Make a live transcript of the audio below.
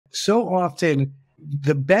So often,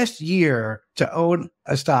 the best year to own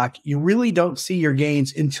a stock, you really don't see your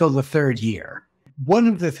gains until the third year. One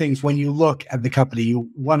of the things when you look at the company, you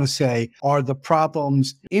want to say, are the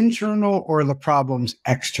problems internal or the problems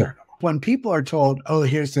external? When people are told, oh,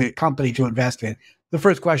 here's the company to invest in, the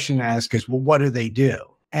first question to ask is, well, what do they do?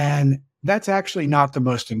 And that's actually not the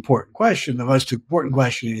most important question. The most important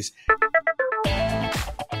question is,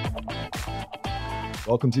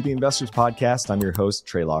 welcome to the Investors Podcast. I'm your host,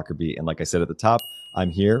 Trey Lockerbie. And like I said at the top, I'm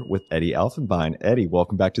here with Eddy Elfenbein. Eddy,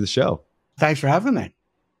 welcome back to the show. Thanks for having me.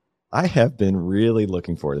 I have been really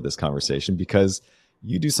looking forward to this conversation because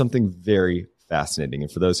you do something very fascinating.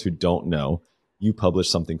 And for those who don't know, you publish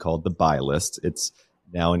something called the Buy List. It's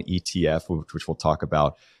now an ETF, which we'll talk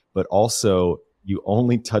about. But also, you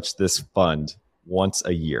only touch this fund once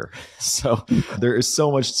a year. So there is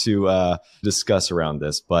so much to discuss around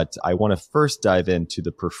this, but I want to first dive into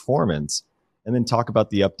the performance and then talk about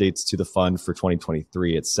the updates to the fund for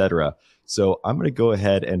 2023, et cetera. So I'm going to go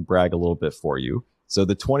ahead and brag a little bit for you. So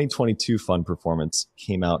the 2022 fund performance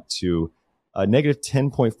came out to negative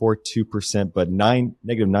 10.42%, but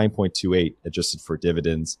negative 9.28 adjusted for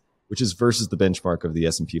dividends, which is versus the benchmark of the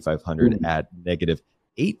S&P 500 at negative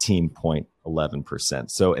 18.11%.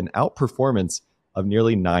 So an outperformance of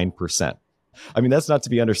nearly 9%. I mean, that's not to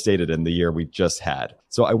be understated in the year we just had.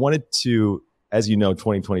 So I wanted to, as you know,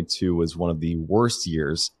 2022 was one of the worst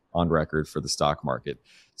years on record for the stock market.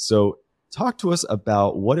 So talk to us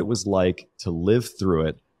about what it was like to live through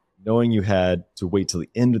it, knowing you had to wait till the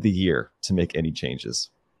end of the year to make any changes.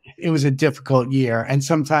 It was a difficult year. And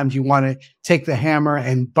sometimes you want to take the hammer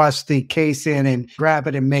and bust the case in and grab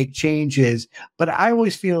it and make changes. But I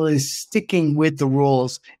always feel is sticking with the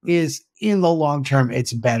rules is in the long term,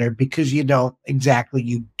 it's better because you don't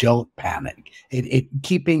panic.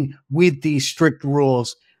 Keeping with these strict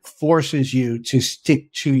rules forces you to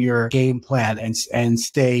stick to your game plan and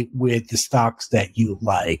stay with the stocks that you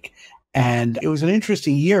like. And it was an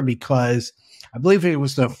interesting year because I believe it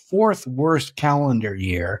was the fourth worst calendar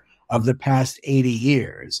year of the past 80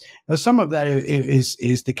 years. Now, some of that is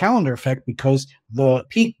the calendar effect because the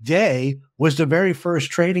peak day was the very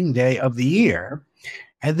first trading day of the year.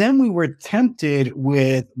 And then we were tempted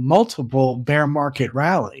with multiple bear market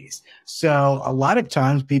rallies. So a lot of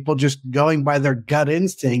times people just going by their gut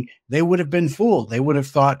instinct, they would have been fooled. They would have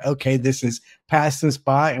thought, okay, this is pass this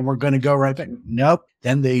by and we're going to go right back. Nope.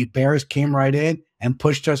 Then the bears came right in and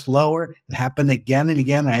pushed us lower. It happened again and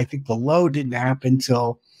again. And I think the low didn't happen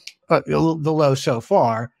until the low so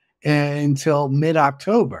far until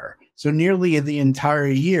mid-October. So nearly the entire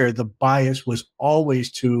year, the bias was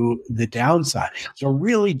always to the downside. It's a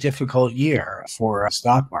really difficult year for a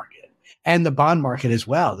stock market and the bond market as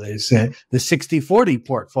well. There's the 60-40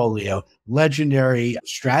 portfolio, legendary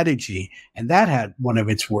strategy, and that had one of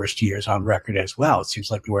its worst years on record as well. It seems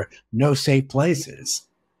like there were no safe places.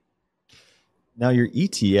 Now, your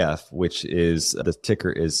ETF, which is the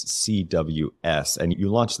ticker is CWS, and you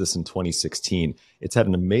launched this in 2016. It's had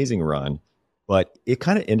an amazing run, but it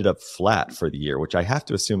kind of ended up flat for the year, which I have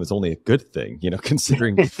to assume is only a good thing,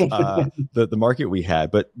 considering the market we had.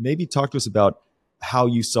 But maybe talk to us about how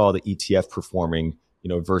you saw the ETF performing,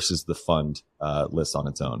 versus the fund list on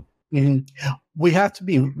its own. Mm-hmm. We have to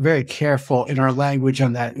be very careful in our language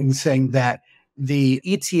on that in saying that the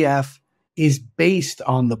ETF is based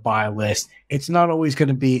on the buy list. It's not always going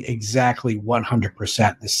to be exactly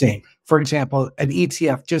 100% the same. For example, an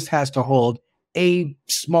ETF just has to hold a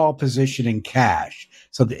small position in cash.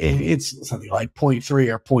 So it's something like 0.3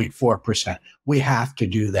 or 0.4%. We have to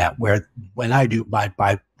do that, where when I do my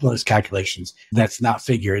buy list calculations, that's not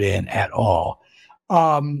figured in at all.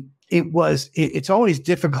 It's always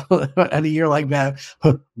difficult in a year like that.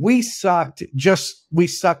 We sucked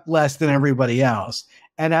less than everybody else.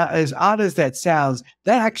 And as odd as that sounds,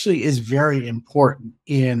 that actually is very important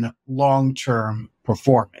in long-term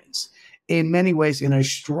performance. In many ways, in a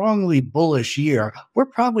strongly bullish year, we're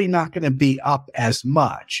probably not going to be up as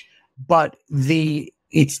much, but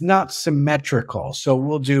it's not symmetrical. So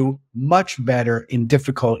we'll do much better in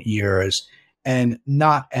difficult years and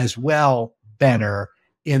not as well better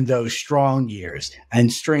in those strong years,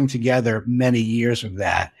 and string together many years of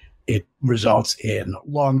that. It results in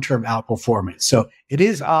long-term outperformance. So it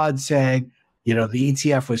is odd saying, the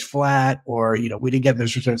ETF was flat or, we didn't get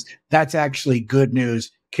those returns. That's actually good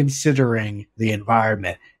news considering the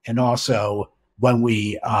environment. And also when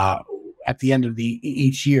we, at the end of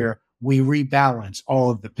each year, we rebalance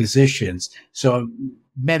all of the positions. So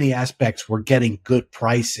many aspects, we're getting good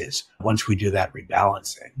prices once we do that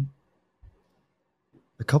rebalancing.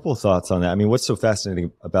 A couple of thoughts on that. I mean, what's so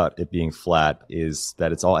fascinating about it being flat is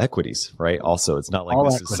that it's all equities, right? Also, it's not like All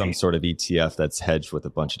this is some equity. sort of ETF that's hedged with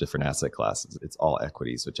a bunch of different asset classes. It's all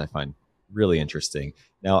equities, which I find really interesting.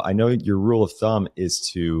 Now, I know your rule of thumb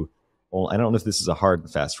is to, well, I don't know if this is a hard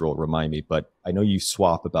and fast rule, remind me, but I know you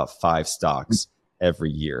swap about 5 stocks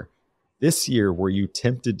every year. This year, were you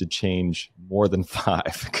tempted to change more than 5?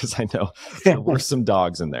 Because I know there were some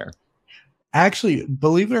dogs in there. Actually,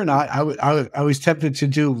 believe it or not, I was tempted to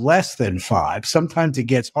do less than 5. Sometimes it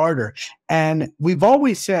gets harder. And we've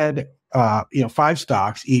always said, 5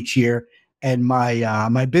 stocks each year. And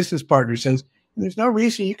my business partner says, there's no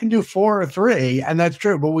reason you can do 4 or 3. And that's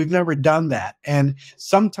true, but we've never done that. And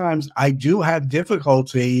sometimes I do have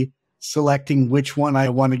difficulty selecting which one I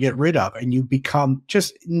want to get rid of. And you become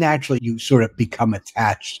just naturally, you sort of become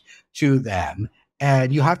attached to them.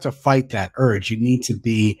 And you have to fight that urge. You need to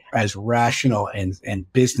be as rational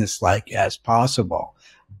and business-like as possible.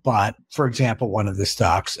 But for example, one of the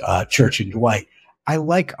stocks, Church and Dwight, I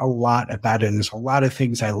like a lot about it. There's a lot of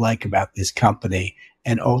things I like about this company.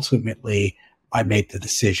 And ultimately, I made the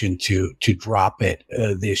decision to drop it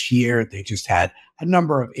this year. They just had a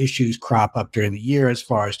number of issues crop up during the year as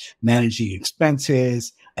far as managing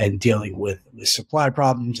expenses and dealing with supply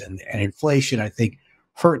problems and inflation. I think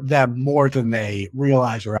hurt them more than they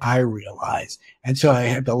realize or I realize. And so I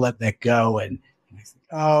had to let that go. And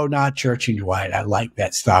oh, not Church and Dwight. I like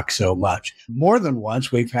that stock so much. More than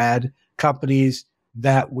once, we've had companies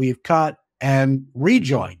that we've cut and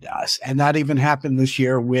rejoined us. And that even happened this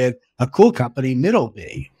year with a cool company,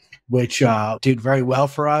 Middleby, which did very well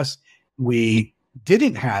for us. We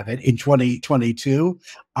didn't have it in 2022.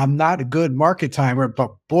 I'm not a good market timer,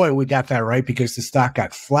 but boy, we got that right because the stock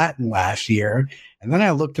got flattened last year. And then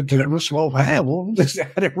I looked at the numbers, well, hey, we'll just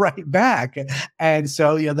add it right back. And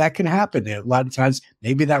so, that can happen. A lot of times,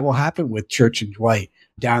 maybe that will happen with Church and Dwight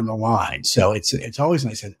down the line. So it's always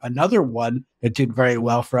nice. And another one that did very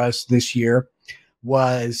well for us this year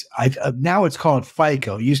was, now it's called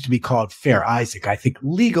FICO. It used to be called Fair Isaac. I think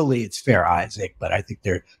legally it's Fair Isaac, but I think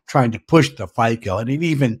they're trying to push the FICO. And it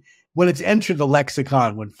even, when it's entered the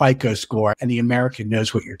lexicon, when FICO score, and the American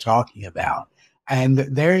knows what you're talking about. And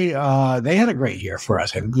they had a great year for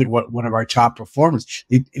us. I think one of our top performers.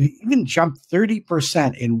 It even jumped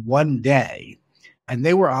 30% in one day. And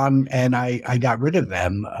they were on, and I got rid of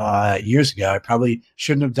them years ago. I probably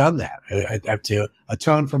shouldn't have done that. I have to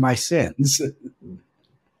atone for my sins.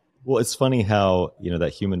 Well, it's funny how,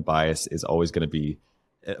 that human bias is always going to be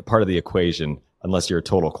a part of the equation unless you're a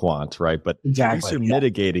total quant, right? But Exactly, at least you're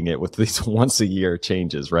mitigating it with these once a year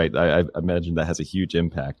changes, right? I imagine that has a huge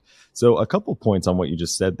impact. So a couple points on what you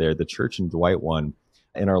just said there, the Church and Dwight one.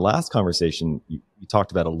 In our last conversation, you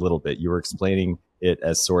talked about a little bit. You were explaining it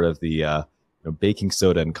as sort of the baking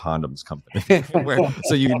soda and condoms company.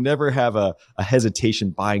 So you never have a hesitation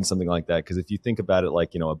buying something like that. Because if you think about it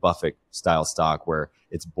like, a Buffett style stock where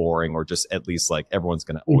it's boring or just at least like everyone's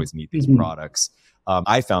going to always need these products.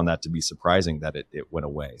 I found that to be surprising that it went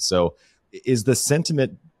away. So is the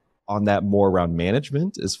sentiment on that more around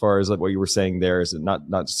management as far as like what you were saying there? Is it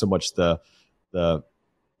not so much the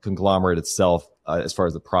conglomerate itself as far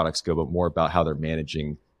as the products go, but more about how they're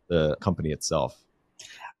managing the company itself?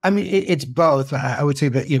 I mean, it's both. I would say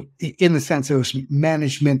that in the sense it was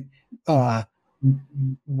management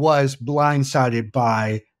was blindsided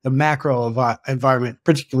by the macro environment,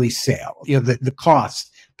 particularly sales. The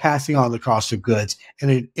cost, passing on the cost of goods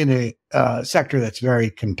in a sector that's very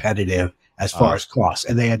competitive as far as costs,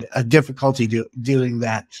 and they had a difficulty doing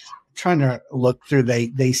that. Trying to look through,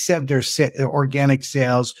 they said their organic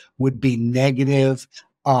sales would be negative.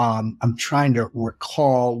 I'm trying to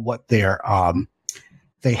recall what their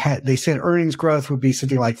they said earnings growth would be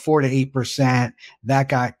something like 4 to 8%. That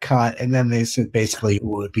got cut. And then they said basically it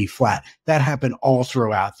would be flat. That happened all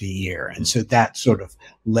throughout the year. And so that sort of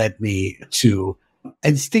led me to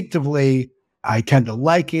instinctively, I tend to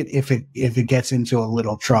like it if it gets into a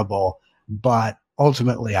little trouble. But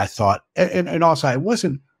ultimately I thought, and also I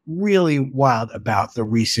wasn't really wild about the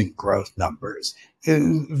recent growth numbers.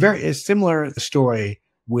 A similar story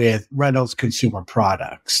with Reynolds Consumer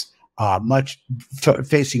Products.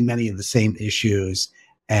 Facing many of the same issues,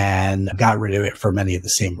 and got rid of it for many of the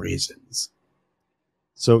same reasons.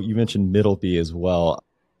 So you mentioned Middleby as well.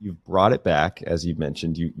 You've brought it back, as you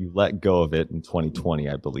mentioned. You let go of it in 2020,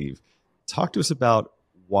 I believe. Talk to us about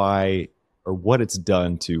why or what it's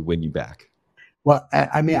done to win you back. Well,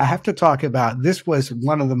 I mean, I have to talk about, this was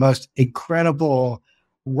one of the most incredible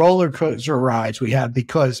roller coaster rides we had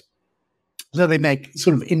because they make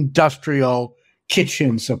sort of industrial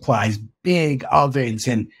kitchen supplies, big ovens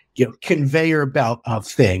and conveyor belt of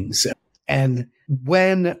things. And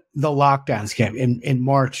when the lockdowns came in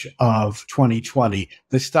March of 2020,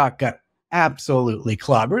 the stock got absolutely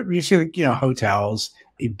clobbered. You see, hotels,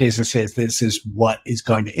 businesses, this is what is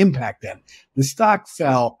going to impact them. The stock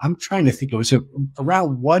fell, I'm trying to think, it was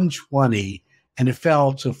around 120 and it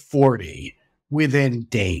fell to 40 within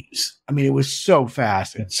days. I mean, it was so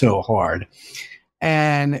fast and so hard.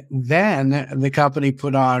 And then the company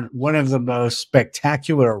put on one of the most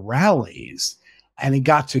spectacular rallies, and it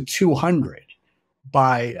got to 200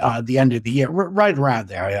 by the end of the year, right around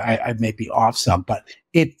there. I may be off some, but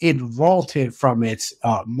it vaulted from its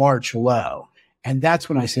March low. And that's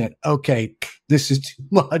when I said, okay, this is too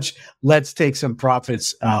much. Let's take some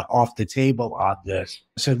profits off the table on this.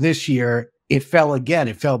 So this year, it fell again.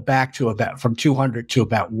 It fell back to from 200 to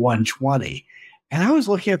about 120. And I was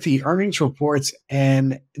looking at the earnings reports,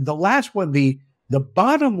 and the last one, the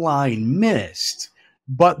bottom line missed,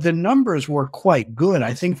 but the numbers were quite good.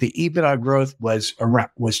 I think the EBITDA growth was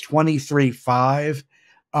 23.5.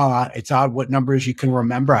 It's odd what numbers you can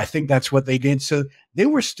remember. I think that's what they did. So they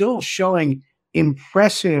were still showing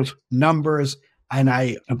impressive numbers. And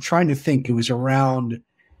I'm trying to think, it was around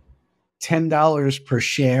 $10 per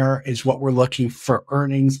share is what we're looking for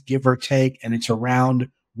earnings, give or take. And it's around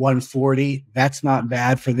 140. That's not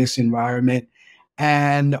bad for this environment.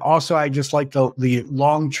 And also, I just like the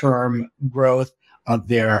long-term growth of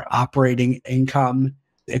their operating income.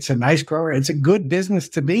 It's a nice grower. It's a good business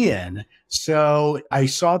to be in. So I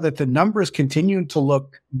saw that the numbers continued to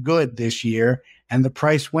look good this year and the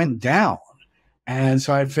price went down. And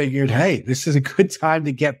so I figured, hey, this is a good time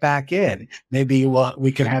to get back in. Maybe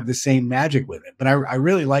we could have the same magic with it. But I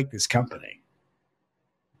really like this company.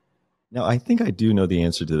 Now, I think I do know the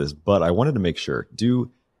answer to this, but I wanted to make sure.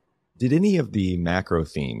 Did any of the macro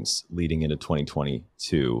themes leading into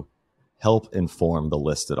 2022 help inform the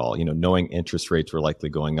list at all? Knowing interest rates were likely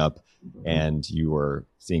going up and you were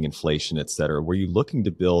seeing inflation, et cetera, were you looking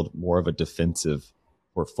to build more of a defensive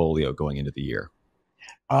portfolio going into the year?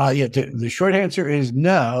 The short answer is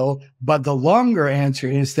no, but the longer answer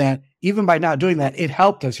is that even by not doing that, it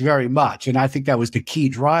helped us very much. And I think that was the key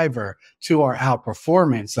driver to our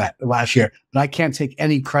outperformance last year. But I can't take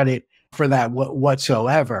any credit for that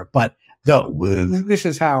whatsoever. But this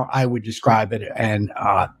is how I would describe it. And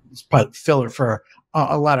it's probably filler for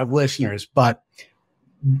a lot of listeners. But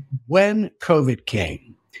when COVID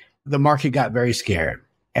came, the market got very scared.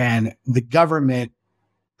 And the government,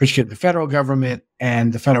 the federal government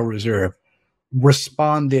and the Federal Reserve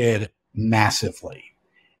responded massively.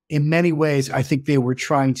 In many ways, I think they were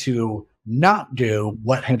trying to not do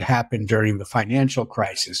what had happened during the financial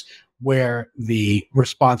crisis, where the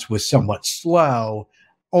response was somewhat slow.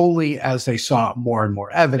 Only as they saw more and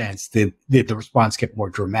more evidence did the response get more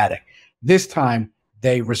dramatic. This time,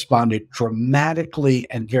 they responded dramatically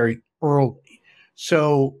and very early.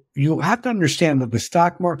 So you have to understand that the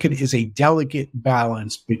stock market is a delicate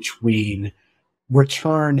balance between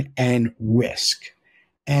return and risk.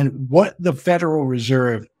 And what the Federal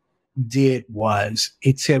Reserve did was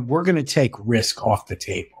it said, we're going to take risk off the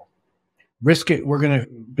table. We're going to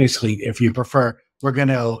basically, if you prefer, we're going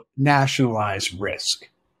to nationalize risk.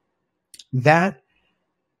 That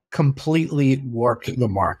completely warped the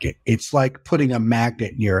market. It's like putting a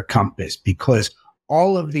magnet near a compass, because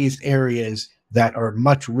all of these areas that are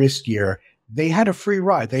much riskier, they had a free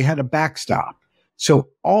ride. They had a backstop. So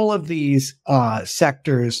all of these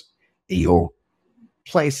sectors,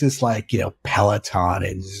 places like, Peloton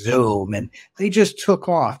and Zoom, and they just took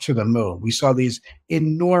off to the moon. We saw these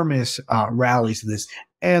enormous rallies of this,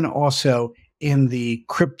 and also in the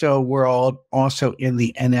crypto world, also in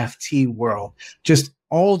the NFT world, just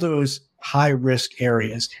all those high risk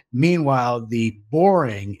areas. Meanwhile, the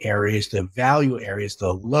boring areas, the value areas,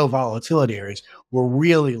 the low volatility areas were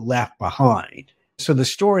really left behind. So the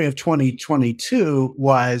story of 2022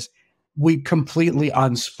 was we completely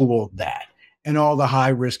unspooled that. And all the high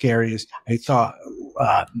risk areas, I saw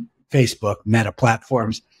Facebook, Meta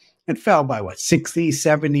platforms, it fell by 60,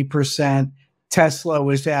 70%. Tesla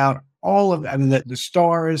was out. The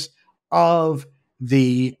stars of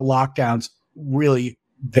the lockdowns really,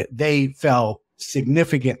 they fell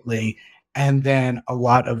significantly. And then a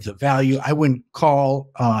lot of the value, I wouldn't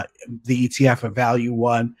call the ETF a value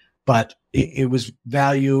one, but it was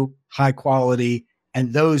value, high quality,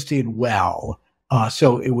 and those did well.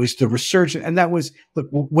 So it was the resurgence. And that was, look,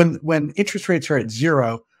 when interest rates are at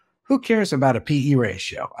zero, who cares about a PE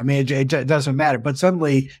ratio? I mean, it doesn't matter. But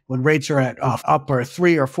suddenly when rates are at up or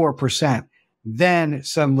 3 or 4%, then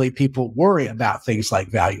suddenly people worry about things like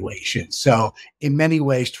valuation. So in many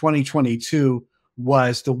ways, 2022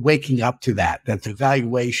 was the waking up to that the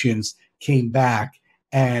valuations came back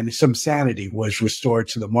and some sanity was restored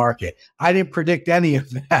to the market. I didn't predict any of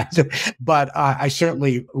that, but I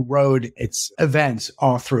certainly rode its events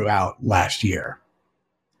all throughout last year.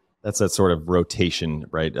 That's that sort of rotation,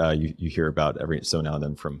 right? You hear about every so now and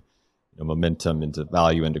then, from momentum into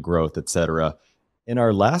value into growth, et cetera. In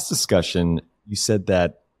our last discussion, you said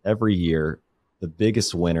that every year the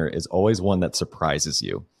biggest winner is always one that surprises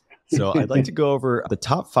you. So I'd like to go over the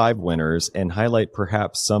top 5 winners and highlight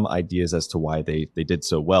perhaps some ideas as to why they did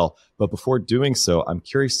so well. But before doing so, I'm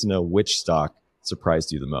curious to know which stock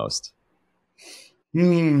surprised you the most.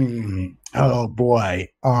 Oh boy.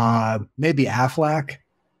 Maybe Aflac.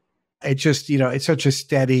 It's just, it's such a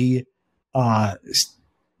steady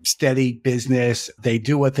business. They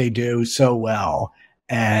do what they do so well.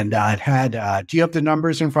 And it had, do you have the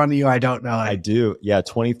numbers in front of you? I don't know. I do. Yeah.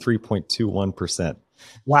 23.21%.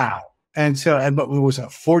 Wow. And so, but it was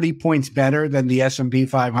 40 points better than the S&P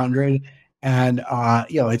 500. And,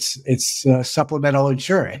 it's supplemental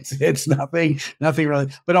insurance. It's nothing really,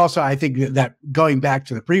 but also I think that going back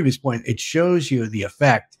to the previous point, it shows you the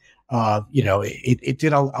effect of, it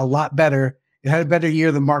did a lot better. It had a better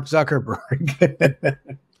year than Mark Zuckerberg.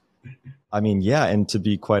 I mean, yeah. And to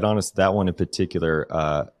be quite honest, that one in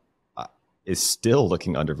particular is still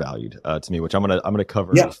looking undervalued to me, which I'm going to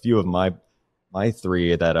cover a few of my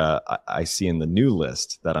 3 that I see in the new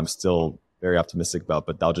list that I'm still very optimistic about,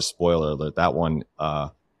 but I'll just spoiler alert. That one,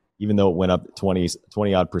 even though it went up 20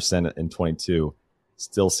 odd percent in 22,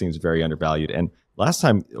 still seems very undervalued. And last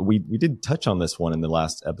time we did touch on this one in the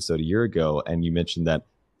last episode a year ago, and you mentioned that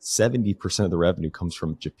 70% of the revenue comes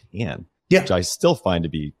from Japan, which I still find to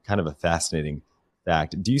be kind of a fascinating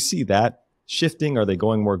fact. Do you see that shifting? Are they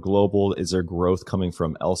going more global? Is there growth coming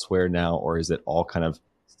from elsewhere now, or is it all kind of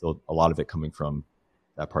still a lot of it coming from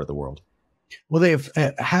that part of the world? Well, they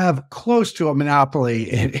have close to a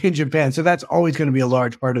monopoly in Japan, so that's always going to be a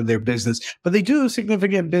large part of their business. But they do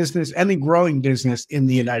significant business and a growing business in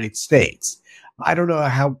the United States. I don't know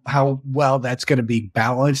how well that's going to be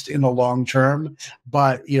balanced in the long term,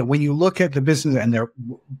 but when you look at the business, and they're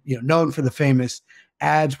known for the famous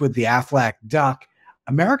ads with the Aflac duck,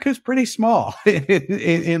 America is pretty small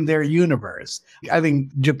in their universe. I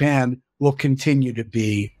think Japan will continue to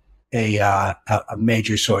be a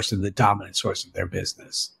major source and the dominant source of their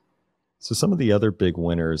business. So some of the other big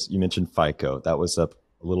winners, you mentioned FICO. That was up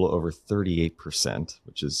a little over 38%,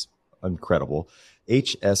 which is incredible.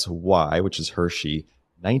 HSY, which is Hershey,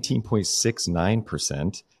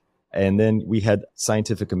 19.69%. And then we had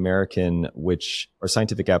Scientific American,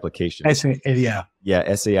 Scientific Application. Yeah,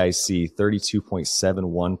 SAIC,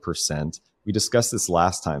 32.71%. We discussed this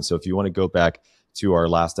last time. So if you want to go back to our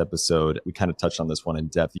last episode, we kind of touched on this one in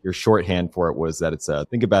depth. Your shorthand for it was that it's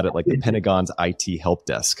think about it like the Pentagon's IT help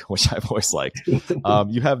desk, which I've always liked.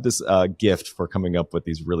 You have this gift for coming up with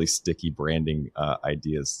these really sticky branding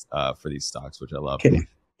ideas for these stocks, which I love. Can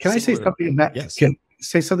I say something about? Yes.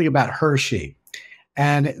 Say something about Hershey?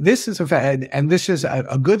 And this is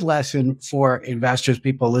a good lesson for investors,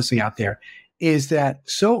 people listening out there, is that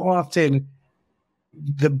so often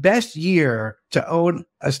the best year to own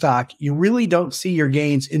a stock, you really don't see your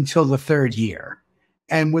gains until the 3rd year.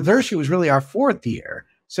 And with Hershey, it was really our 4th year.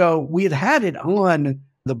 So we had it on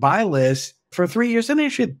the buy list for 3 years, and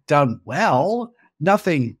it had done well,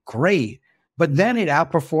 nothing great. But then it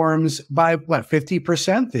outperforms by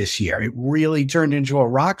 50% this year. It really turned into a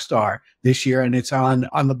rock star this year, and it's on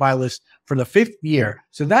the buy list for the 5th year.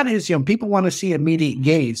 So that is, people want to see immediate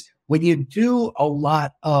gains. When you do a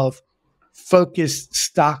lot of focused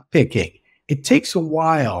stock picking, it takes a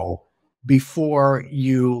while before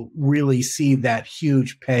you really see that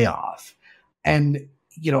huge payoff. And,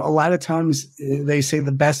 a lot of times they say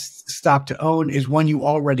the best stock to own is one you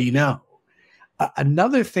already know.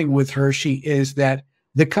 Another thing with Hershey is that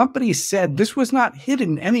the company said, this was not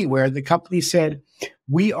hidden anywhere. The company said,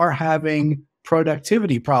 we are having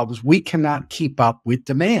productivity problems. We cannot keep up with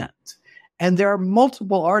demand. And there are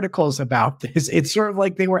multiple articles about this. It's sort of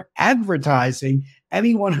like they were advertising.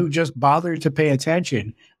 Anyone who just bothered to pay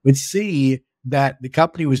attention would see that the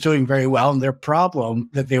company was doing very well, and their problem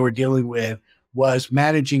that they were dealing with was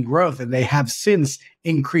managing growth. And they have since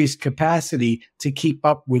increased capacity to keep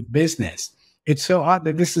up with business. It's so odd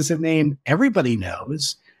that this is a name everybody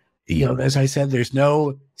knows. As I said, there's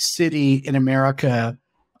no city in America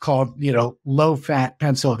called, low-fat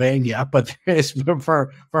Pennsylvania, but there is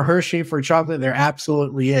for Hershey, for chocolate, there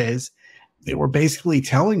absolutely is. They were basically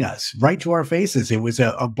telling us right to our faces it was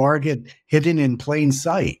a bargain hidden in plain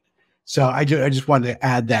sight. So I just wanted to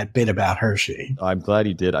add that bit about Hershey. I'm glad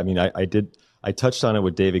you did. I mean, I touched on it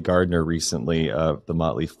with David Gardner recently, The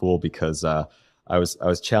Motley Fool, because I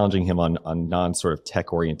was challenging him on non sort of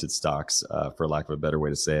tech oriented stocks, for lack of a better way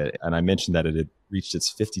to say it. And I mentioned that it had reached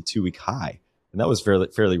its 52-week high. And that was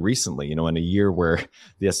fairly recently, in a year where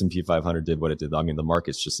the S&P 500 did what it did. I mean, the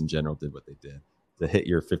markets just in general did what they did. To hit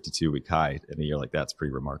your 52-week high in a year like that's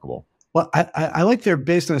pretty remarkable. Well, I like their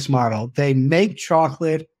business model. They make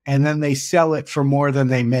chocolate and then they sell it for more than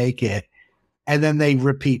they make it. And then they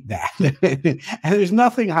repeat that. And there's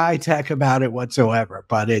nothing high tech about it whatsoever,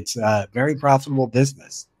 but it's a very profitable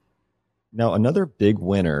business. Now, another big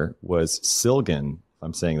winner was Silgan, if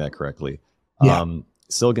I'm saying that correctly. Yeah.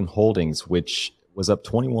 Silgan Holdings, which was up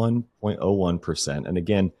 21.01%. And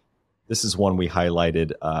again, this is one we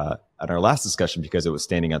highlighted at our last discussion because it was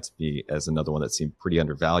standing out to me as another one that seemed pretty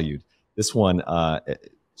undervalued. This one,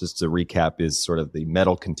 just to recap, is sort of the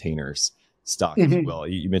metal containers stock as well.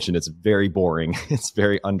 You mentioned it's very boring. It's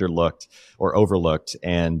very underlooked or overlooked.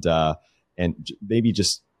 And maybe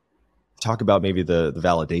just talk about maybe the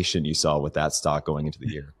validation you saw with that stock going into the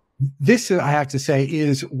year. This, I have to say,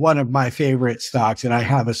 is one of my favorite stocks, and I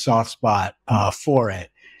have a soft spot for it.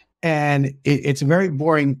 And it's a very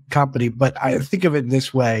boring company, but I think of it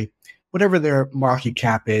this way. Whatever their market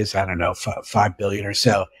cap is, I don't know, 5 billion or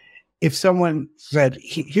so. If someone said,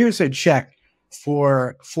 here's a check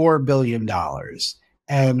for $4 billion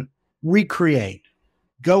and recreate,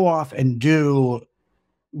 go off and do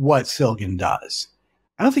what Silgan does,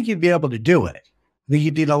 I don't think you'd be able to do it. I think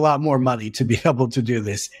you need a lot more money to be able to do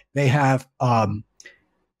this. They have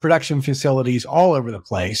production facilities all over the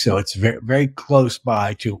place, so it's very, very close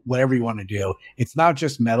by to whatever you want to do. It's not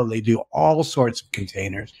just metal. They do all sorts of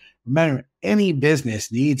containers. Remember, any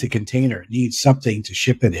business needs a container, needs something to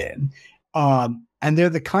ship it in. And they're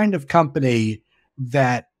the kind of company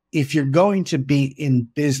that if you're going to be in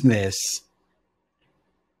business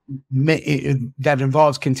that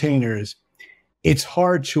involves containers, it's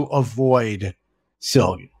hard to avoid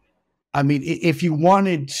Silgan. I mean, if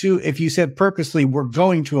you said purposely, we're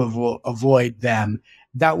going to avoid them,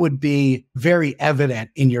 that would be very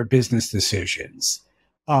evident in your business decisions.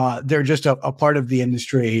 They're just a part of the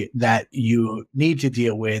industry that you need to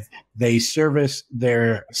deal with. They service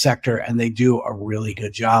their sector and they do a really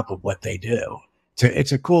good job of what they do.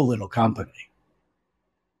 It's a cool little company.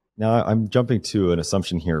 Now, I'm jumping to an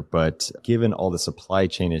assumption here, but given all the supply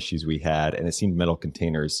chain issues we had, and it seemed metal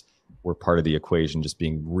containers were part of the equation, just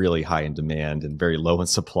being really high in demand and very low in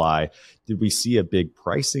supply, did we see a big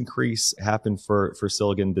price increase happen for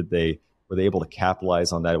Silgan? Were they able to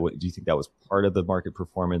capitalize on that? Do you think that was part of the market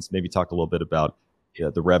performance? Maybe talk a little bit about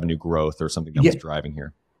the revenue growth or something that was driving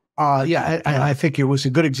here. I think it was a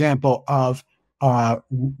good example of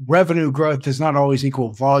revenue growth does not always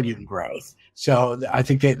equal volume growth. So I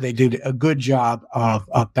think they did a good job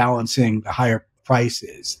of balancing the higher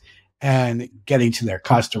prices and getting to their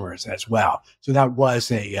customers as well. So that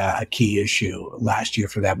was a key issue last year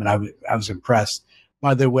for them, and I was impressed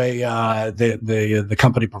by the way the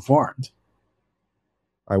company performed.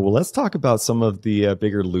 All right, well, let's talk about some of the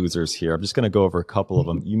bigger losers here. I'm just going to go over a couple of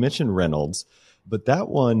them. You mentioned Reynolds, but that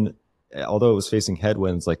one, although it was facing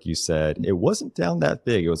headwinds, like you said, it wasn't down that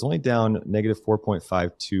big. It was only down negative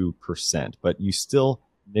 4.52%, but you still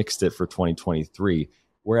mixed it for 2023.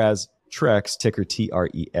 Whereas Trex, ticker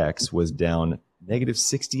TREX, was down negative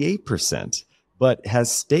 68%, but has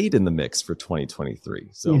stayed in the mix for 2023.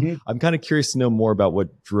 So I'm kind of curious to know more about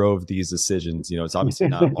what drove these decisions. It's obviously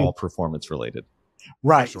not all performance related.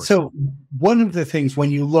 Right. So one of the things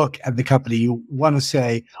when you look at the company, you want to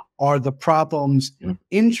say, are the problems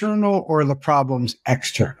internal or the problems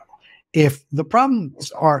external? If the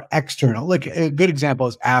problems are external, like a good example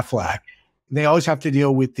is Aflac. They always have to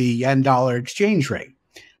deal with the yen-dollar exchange rate.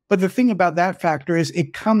 But the thing about that factor is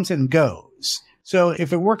it comes and goes. So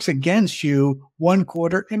if it works against you one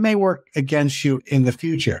quarter, it may work against you in the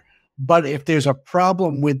future. But if there's a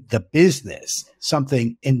problem with the business,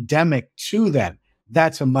 something endemic to them,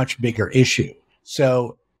 that's a much bigger issue.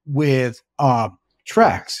 So with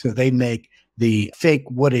Trex, so they make the fake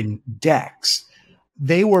wooden decks,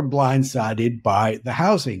 they were blindsided by the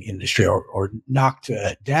housing industry or knocked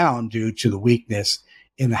down due to the weakness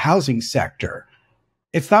in the housing sector.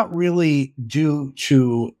 It's not really due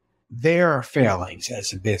to their failings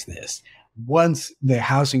as a business. Once the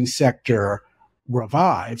housing sector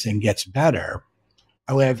revives and gets better,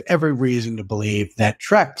 I have every reason to believe that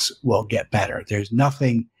Trex will get better. There's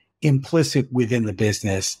nothing implicit within the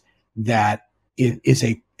business that is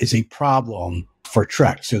a problem for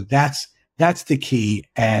Trex. So that's the key.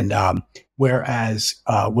 And whereas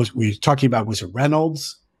we were talking about was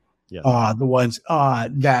Reynolds, the ones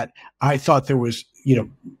that I thought there was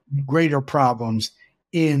greater problems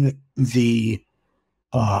in the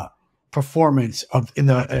performance in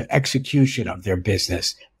the execution of their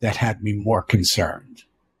business that had me more concerned.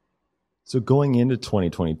 So going into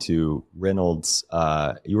 2022, Reynolds,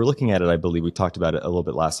 you were looking at it, I believe we talked about it a little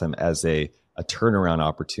bit last time, as a turnaround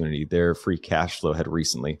opportunity. Their free cash flow had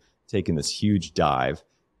recently taken this huge dive,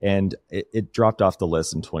 and it dropped off the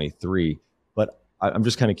list in 23. But I'm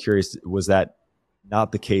just kind of curious, was that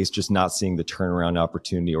not the case, just not seeing the turnaround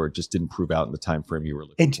opportunity, or it just didn't prove out in the time frame you were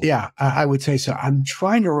looking for? Yeah, I would say so. I'm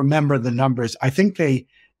trying to remember the numbers. I think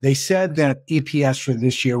they said that EPS for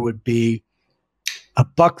this year would be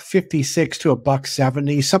 $1.56 to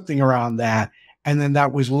 $1.70, something around that. And then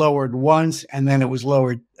that was lowered once, and then it was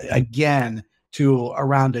lowered again to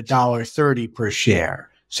around $1.30 per share.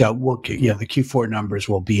 So the Q4 numbers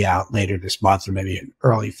will be out later this month or maybe in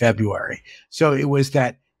early February. So it was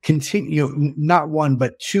that not one,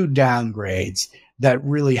 but two downgrades that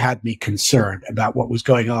really had me concerned about what was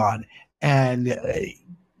going on. And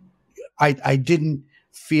I didn't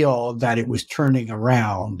feel that it was turning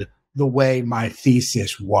around the way my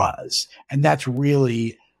thesis was. And that's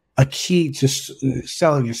really a key to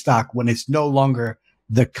selling a stock, when it's no longer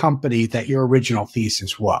the company that your original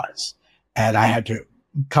thesis was. And I had to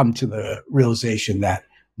come to the realization that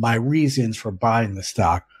my reasons for buying the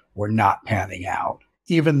stock were not panning out,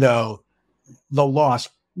 even though the loss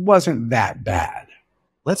wasn't that bad.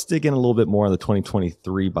 Let's dig in a little bit more on the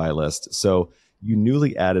 2023 buy list. So you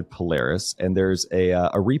newly added Polaris, and there's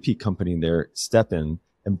a repeat company in there, Stepan,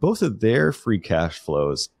 and both of their free cash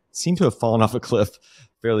flows seem to have fallen off a cliff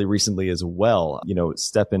fairly recently as well. You know,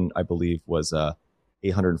 Stepan, I believe, was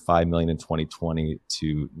 $805 million in 2020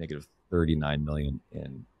 to negative $39 million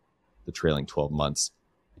in the trailing 12 months.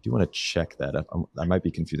 I do want to check that up. I might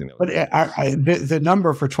be confusing that. But the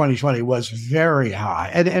number for 2020 was very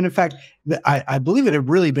high. And in fact, I believe it had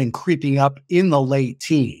really been creeping up in the late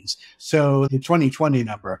teens. So the 2020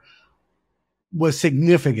 number was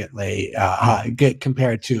significantly high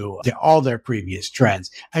compared to all their previous trends.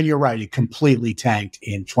 And you're right, it completely tanked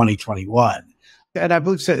in 2021. And I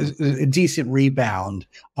believe a decent rebound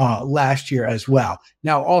last year as well.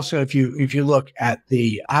 Now, also, if you look at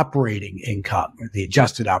the operating income, or the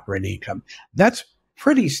adjusted operating income, that's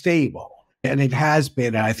pretty stable. And it has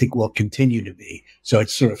been, and I think will continue to be. So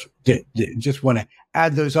it's sort of, just want to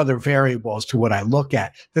add those other variables to what I look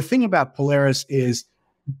at. The thing about Polaris is,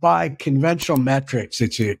 by conventional metrics,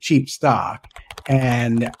 it's a cheap stock,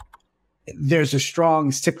 and there's a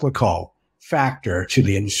strong cyclical factor to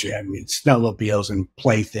the industry. I mean, snowmobiles and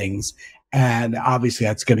playthings, and obviously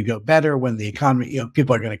that's going to go better when the economy,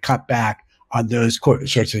 people are going to cut back on those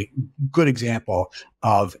sorts of good example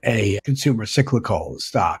of a consumer cyclical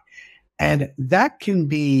stock. And that can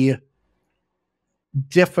be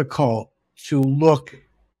difficult to look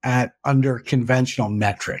at under conventional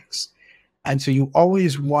metrics. And so you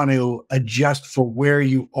always want to adjust for where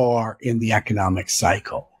you are in the economic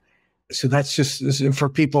cycle. So that's just for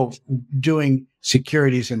people doing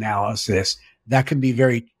securities analysis, that can be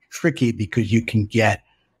very tricky because you can get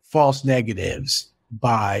false negatives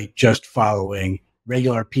by just following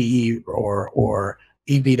regular PE or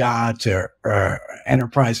EBITDA to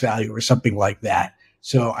enterprise value or something like that.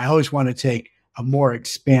 So I always want to take a more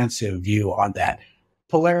expansive view on that.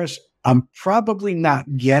 Polaris, I'm probably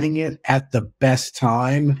not getting it at the best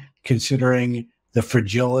time considering the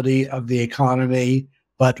fragility of the economy,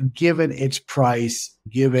 but given its price,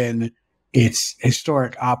 given its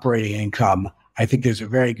historic operating income, I think there's a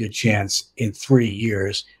very good chance in 3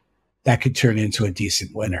 years that could turn into a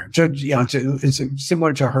decent winner. So, it's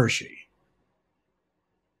similar to Hershey.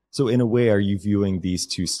 So in a way, are you viewing these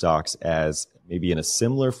two stocks as maybe in a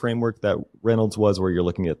similar framework that Reynolds was, where you're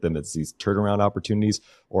looking at them as these turnaround opportunities,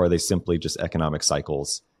 or are they simply just economic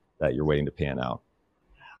cycles that you're waiting to pan out?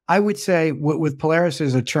 I would say with Polaris,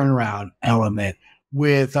 there's a turnaround element.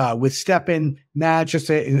 With Stepan,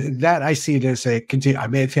 that I see it as a continue. I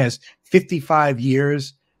mean, it has 55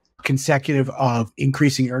 years consecutive of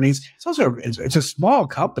increasing earnings. It's a small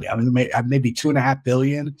company. I mean, maybe $2.5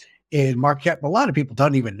 billion in market cap. A lot of people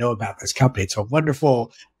don't even know about this company. It's a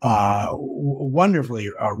wonderful, wonderfully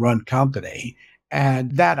run company,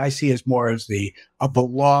 and that I see as more as the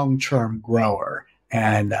long-term grower.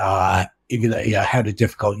 And even though had a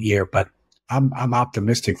difficult year, but I'm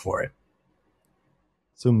optimistic for it.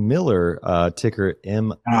 So Miller, ticker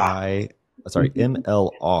MLR,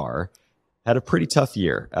 had a pretty tough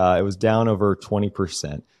year. It was down over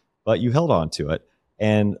 20%, but you held on to it.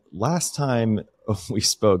 And last time we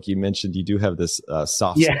spoke, you mentioned you do have this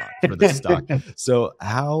soft spot for this stock. So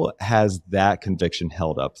how has that conviction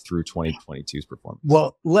held up through 2022's performance?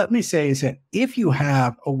 Well, let me say is that if you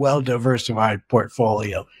have a well-diversified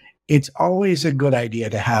portfolio, it's always a good idea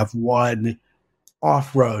to have one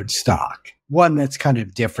off-road stock, one that's kind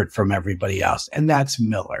of different from everybody else, and that's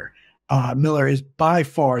Miller. Miller is by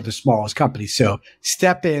far the smallest company. So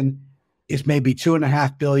Step-In is maybe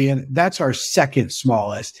 2.5 billion. That's our second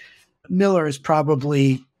smallest. Miller is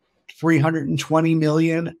probably 320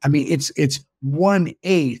 million. I mean, it's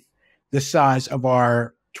 1/8 the size of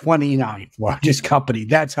our 29th largest company.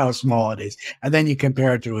 That's how small it is. And then you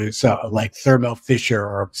compare it to like Thermo Fisher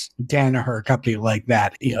or Danaher, a company like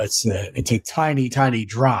that. It's a tiny, tiny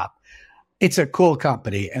drop. It's a cool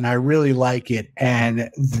company, and I really like it. And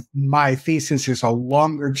my thesis is a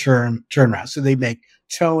longer term turnaround. So they make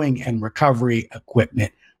towing and recovery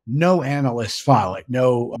equipment. No analysts follow it.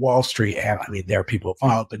 No Wall Street. I mean, there are people who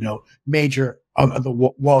follow it, but no major of the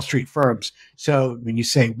Wall Street firms. So when you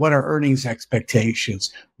say, what are earnings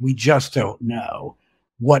expectations? We just don't know.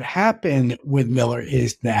 What happened with Miller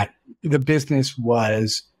is that the business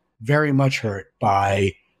was very much hurt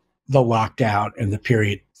by the lockdown and the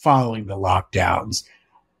period following the lockdowns.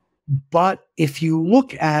 But if you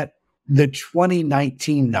look at the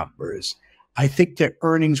 2019 numbers, I think the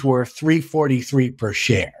earnings were $3.43 per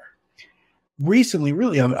share. Recently,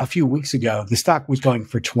 really a few weeks ago, the stock was going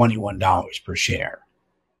for $21 per share.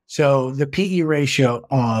 So the PE ratio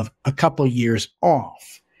of a couple of years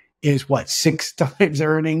off is 6 times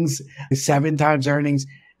earnings, 7 times earnings,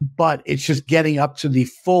 but it's just getting up to the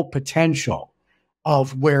full potential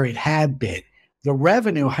of where it had been. The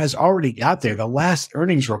revenue has already got there. The last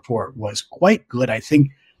earnings report was quite good. I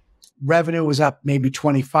think revenue was up maybe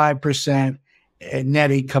 25%, and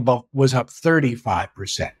net income was up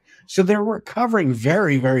 35%. So they're recovering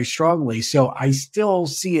very, very strongly. So I still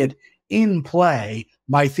see it in play.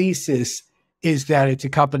 My thesis is that it's a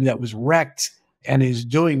company that was wrecked and is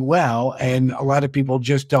doing well, and a lot of people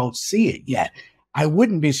just don't see it yet. I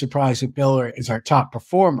wouldn't be surprised if Miller is our top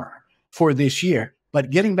performer for this year. But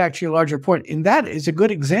getting back to your larger point, and that is a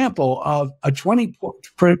good example of a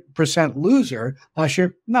 20% loser last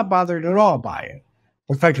year, not bothered at all by it.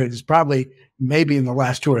 In fact, it's probably maybe in the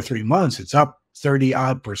last 2 or 3 months, it's up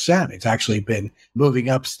 30-odd%. It's actually been moving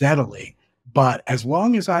up steadily. But as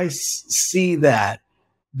long as I see that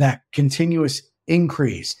continuous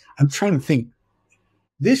increase, I'm trying to think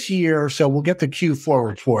this year, so we'll get the Q4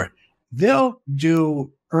 report. They'll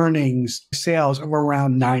do earnings sales of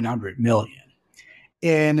around 900 million.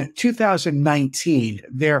 In 2019,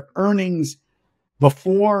 their earnings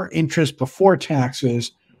before interest, before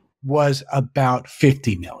taxes was about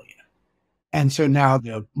 50 million. And so now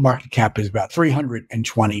the market cap is about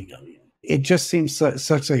 320 million. It just seems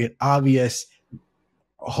such like an obvious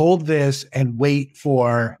hold this and wait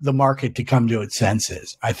for the market to come to its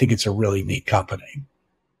senses. I think it's a really neat company.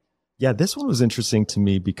 Yeah, this one was interesting to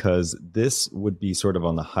me because this would be sort of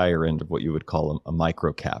on the higher end of what you would call a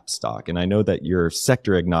micro cap stock. And I know that you're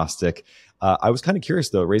sector agnostic. I was kind of curious,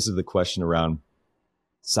 though. It raises the question around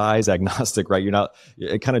size agnostic, right?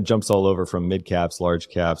 It kind of jumps all over from mid caps, large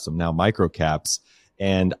caps, and now micro caps.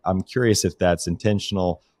 And I'm curious if that's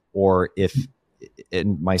intentional or if,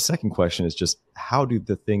 and my second question is just how do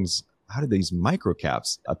these micro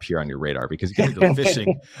caps appear on your radar? Because you got to go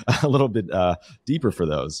fishing a little bit deeper for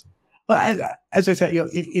those. Well, as I said,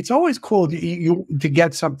 it's always cool to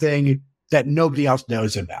get something that nobody else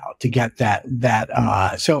knows about, to get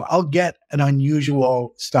that. So I'll get an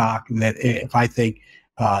unusual stock that if I think,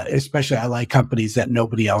 especially I like companies that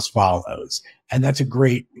nobody else follows. And that's a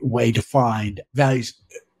great way to find values.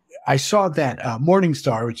 I saw that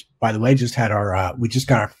Morningstar, which by the way, we just got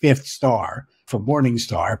our 5th star from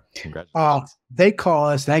Morningstar. Congratulations. They call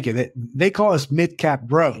us, thank you. They call us mid-cap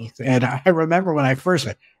growth. And I remember when I first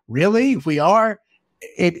said, really? We are?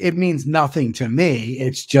 It means nothing to me.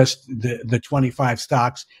 It's just the 25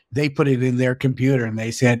 stocks. They put it in their computer and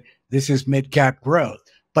they said, this is mid-cap growth.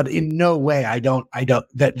 But in no way,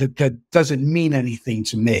 that doesn't mean anything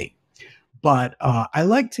to me. But I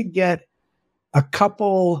like to get a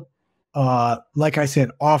couple, like I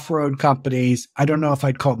said, off-road companies. I don't know if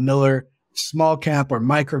I'd call Miller small cap or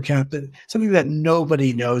micro cap, but something that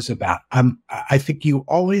nobody knows about. I think you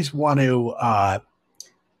always want to,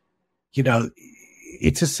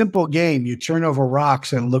 it's a simple game. You turn over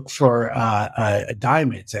rocks and look for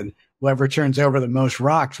diamonds, and whoever turns over the most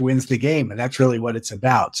rocks wins the game. And that's really what it's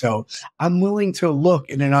about. So I'm willing to look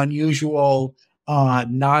in an unusual,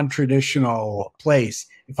 non-traditional place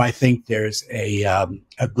if I think there's a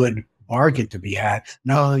good bargain to be had.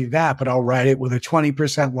 Not only that, but I'll write it with a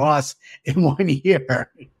 20% loss in 1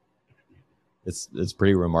 year. It's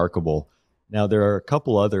pretty remarkable. Now, there are a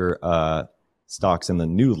couple other stocks in the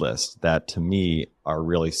new list that to me are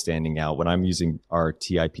really standing out. When I'm using our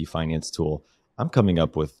TIP finance tool, I'm coming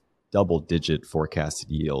up with double-digit forecasted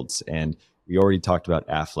yields. And we already talked about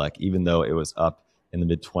Aflac. Even though it was up in the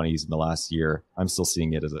mid-20s in the last year, I'm still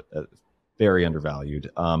seeing it as a very undervalued.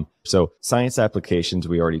 So science applications,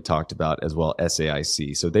 we already talked about, as well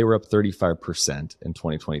SAIC. So they were up 35% in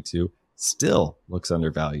 2022. Still looks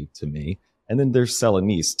undervalued to me. And then there's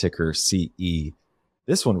Celanese, ticker CE.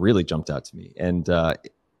 This one really jumped out to me. And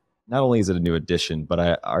not only is it a new addition,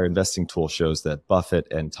 but our investing tool shows that Buffett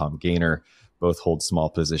and Tom Gaynor both hold small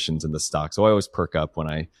positions in the stock. So I always perk up when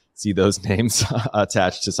I see those names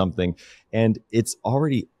attached to something. And it's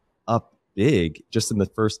already up big just in the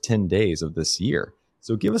first 10 days of this year.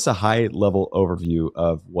 So give us a high level overview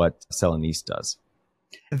of what Celanese does.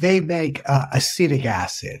 They make acetic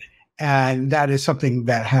acid. And that is something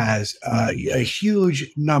that has a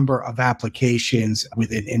huge number of applications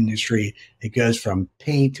within industry. It goes from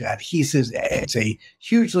paint to adhesives. It's a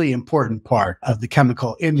hugely important part of the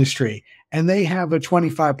chemical industry. And they have a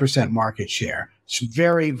 25% market share. It's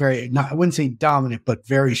very, very, not, I wouldn't say dominant, but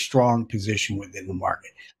very strong position within the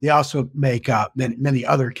market. They also make many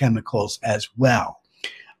other chemicals as well.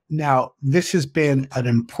 Now, this has been an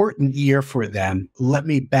important year for them. Let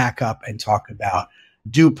me back up and talk about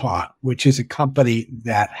DuPont, which is a company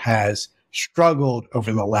that has struggled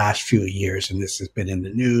over the last few years, and this has been in the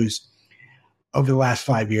news. Over the last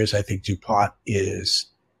 5 years, I think DuPont is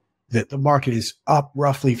that the market is up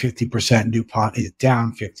roughly 50%. DuPont is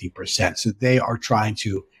down 50%. So they are trying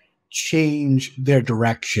to change their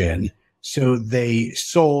direction. So they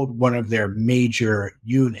sold one of their major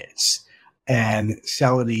units, and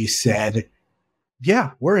Celanese said,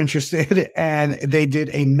 yeah, we're interested. And they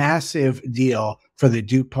did a massive deal for the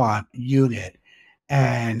DuPont unit,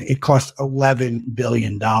 and it cost $11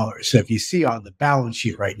 billion. So if you see on the balance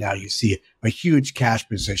sheet right now, you see a huge cash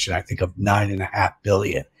position, I think of $9.5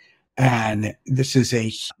 billion. And this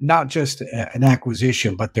is not just an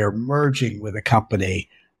acquisition, but they're merging with a company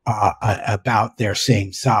about their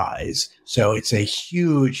same size. So it's a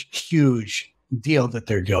huge, huge deal that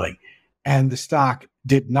they're doing. And the stock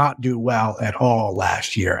did not do well at all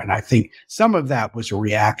last year. And I think some of that was a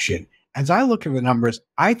reaction. As I look at the numbers,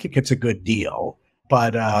 I think it's a good deal.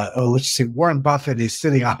 But let's see, Warren Buffett is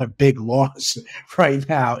sitting on a big loss right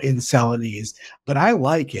now in Celanese. But I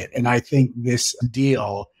like it. And I think this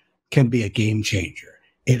deal can be a game changer.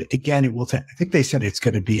 It will, I think they said it's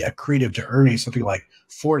going to be accretive to earnings, something like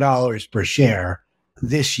 $4 per share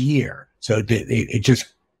this year. So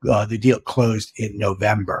the deal closed in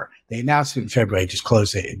November. They announced it in February, just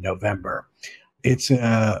closed it in November. It's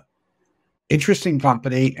a interesting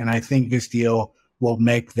company, and I think this deal will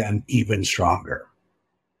make them even stronger.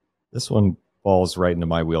 This one falls right into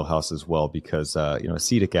my wheelhouse as well because,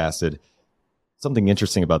 acetic acid, something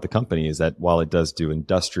interesting about the company is that while it does do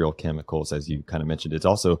industrial chemicals, as you kind of mentioned, it's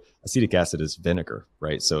also acetic acid is vinegar,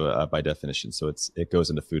 right? So by definition, so it goes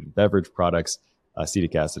into food and beverage products.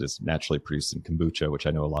 Acetic acid is naturally produced in kombucha, which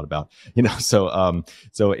I know a lot about, so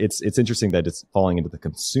it's interesting that it's falling into the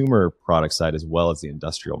consumer product side as well as the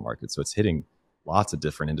industrial market. So it's hitting lots of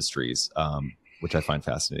different industries, which I find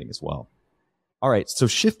fascinating as well. All right. So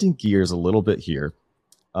shifting gears a little bit here,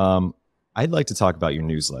 I'd like to talk about your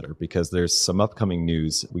newsletter because there's some upcoming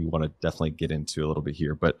news we want to definitely get into a little bit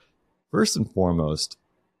here. But first and foremost,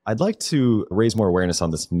 I'd like to raise more awareness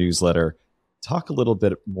on this newsletter, talk a little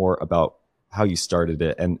bit more about how you started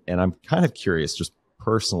it. And I'm kind of curious, just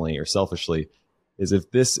personally or selfishly, is if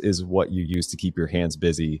this is what you use to keep your hands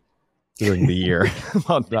busy during the year.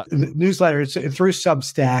 The newsletter is through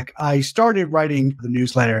Substack. I started writing the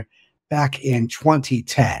newsletter back in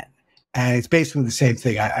 2010, and it's basically the same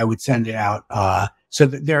thing. I would send it out. So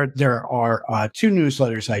there are two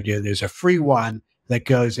newsletters I do. There's a free one that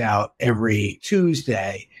goes out every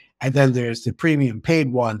Tuesday, and then there's the premium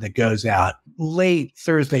paid one that goes out late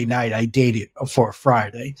Thursday night. I date it for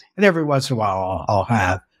Friday. And every once in a while, I'll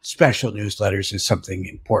have special newsletters if something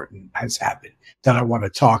important has happened that I want to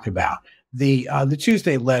talk about. The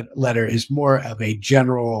Tuesday letter is more of a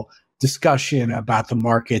general discussion about the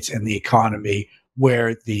markets and the economy,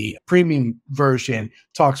 where the premium version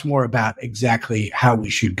talks more about exactly how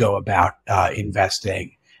we should go about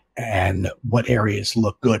investing and what areas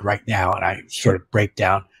look good right now. And I sort of break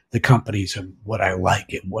down the companies and what I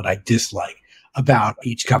like and what I dislike about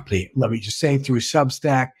each company. Let me just say, through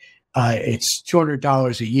Substack, it's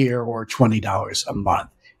 $200 a year or $20 a month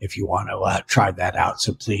if you want to try that out.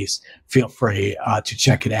 So please feel free to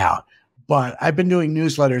check it out. But I've been doing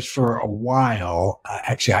newsletters for a while.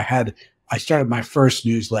 Actually, I started my first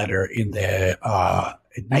newsletter in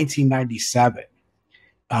 1997.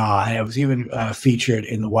 I was even featured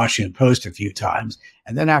in the Washington Post a few times.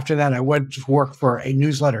 And then after that, I went to work for a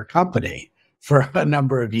newsletter company for a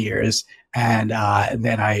number of years. And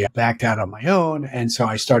then I backed out on my own. And so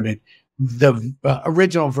I started the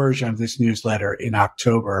original version of this newsletter in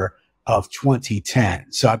October of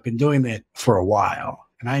 2010. So I've been doing it for a while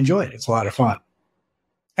and I enjoy it. It's a lot of fun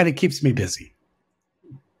and it keeps me busy.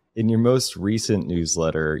 In your most recent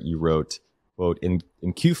newsletter, you wrote, quote, in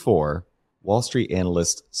Q4, Wall Street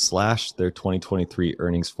analysts slashed their 2023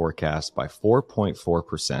 earnings forecast by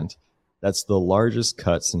 4.4%. That's the largest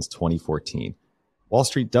cut since 2014. Wall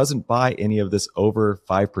Street doesn't buy any of this over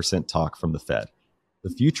 5% talk from the Fed. The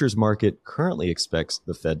futures market currently expects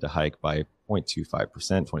the Fed to hike by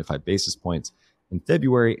 0.25%, 25 basis points in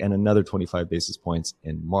February, and another 25 basis points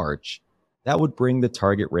in March. That would bring the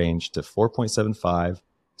target range to 4.75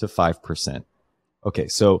 to 5%. Okay,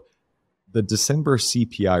 so the December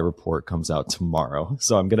CPI report comes out tomorrow.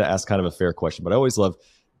 So I'm going to ask kind of a fair question, but I always love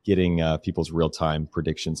getting people's real-time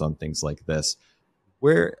predictions on things like this,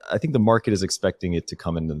 where I think the market is expecting it to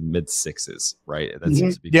come in the mid-sixes, right? That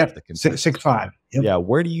seems to be the consensus. 6.5. Yep. Yeah,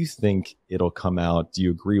 where do you think it'll come out? Do you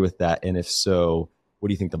agree with that? And if so, what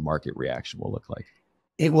do you think the market reaction will look like?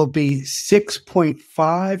 It will be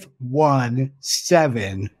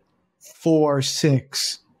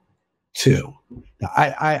 6.51746.2.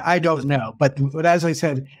 I don't know, but as I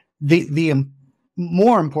said, the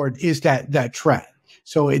more important is that trend.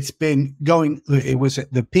 So it's been going.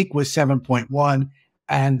 The peak was 7.1,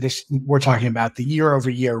 and this we're talking about the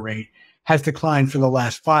year-over-year rate has declined for the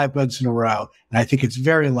last 5 months in a row, and I think it's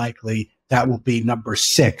very likely that will be number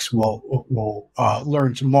 6. We'll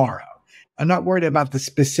learn tomorrow. I'm not worried about the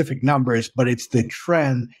specific numbers, but it's the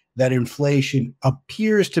trend that inflation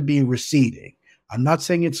appears to be receding. I'm not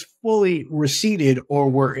saying it's fully receded or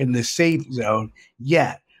we're in the safe zone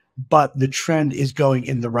yet, but the trend is going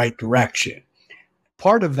in the right direction.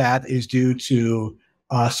 Part of that is due to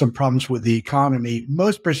some problems with the economy,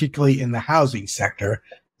 most particularly in the housing sector.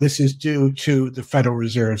 This is due to the Federal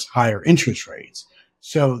Reserve's higher interest rates.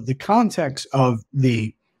 So the context of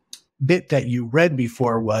the bit that you read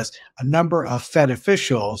before was a number of Fed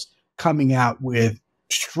officials coming out with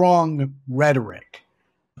strong rhetoric,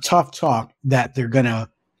 tough talk that they're going to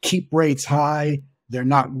keep rates high. They're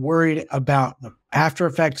not worried about the after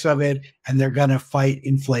effects of it, and they're going to fight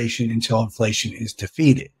inflation until inflation is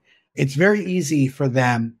defeated. It's very easy for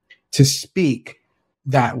them to speak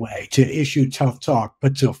that way, to issue tough talk,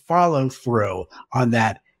 but to follow through on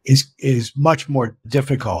that is much more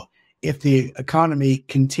difficult. If the economy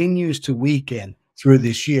continues to weaken through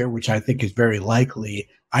this year, which I think is very likely,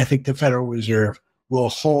 I think the Federal Reserve will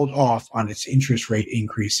hold off on its interest rate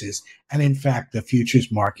increases. And in fact, the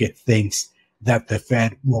futures market thinks that the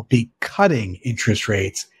Fed will be cutting interest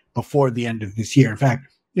rates before the end of this year. In fact,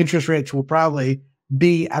 interest rates will probably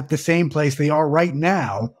be at the same place they are right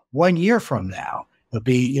now, 1 year from now. There'll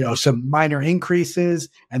be, some minor increases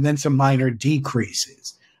and then some minor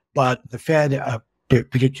decreases. But the Fed,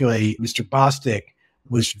 particularly Mr. Bostic,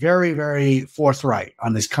 was very, very forthright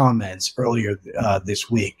on his comments earlier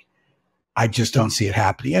this week. I just don't see it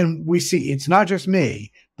happening. And we see it's not just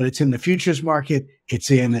me, but it's in the futures market. It's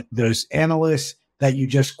in those analysts that you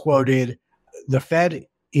just quoted. The Fed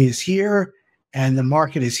is here and the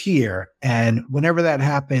market is here. And whenever that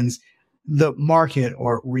happens, the market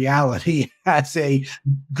or reality has a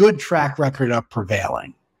good track record of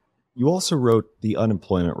prevailing. You also wrote the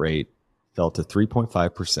unemployment rate fell to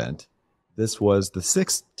 3.5%. This was the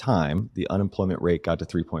 6th time the unemployment rate got to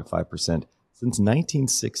 3.5% since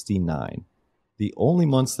 1969. The only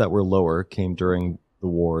months that were lower came during the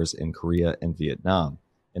wars in Korea and Vietnam.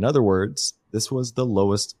 In other words, this was the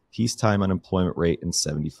lowest peacetime unemployment rate in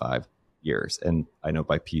 75 years. And I know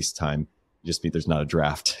by peacetime, you just mean there's not a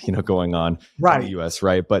draft, going on in the U.S.,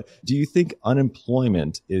 right? But do you think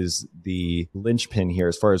unemployment is the linchpin here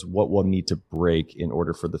as far as what will need to break in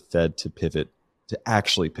order for the Fed to pivot, to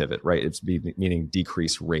actually pivot, right? It's meaning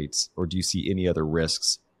decrease rates, or do you see any other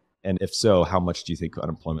risks? And if so, how much do you think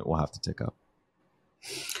unemployment will have to tick up?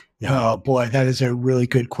 Oh boy, that is a really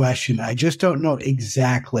good question. I just don't know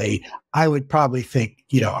exactly. I would probably think,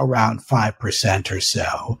 around 5% or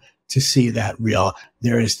so to see that real.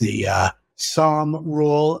 There is the SOM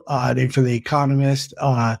rule for the economist,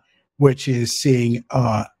 which is seeing,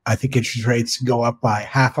 I think interest rates go up by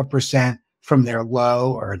 0.5% from their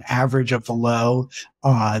low, or an average of the low.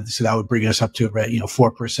 So that would bring us up to about,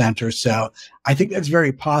 4% or so. I think that's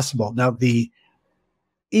very possible. Now, the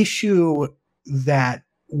issue that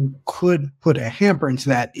could put a hamper into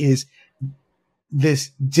that is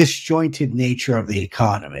this disjointed nature of the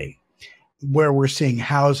economy, where we're seeing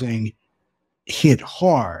housing hit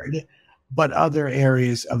hard, but other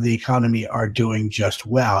areas of the economy are doing just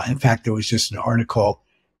well. In fact, there was just an article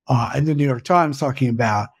in the New York Times talking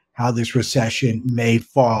about how this recession may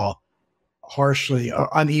fall harshly or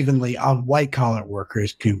unevenly on white collar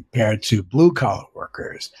workers compared to blue collar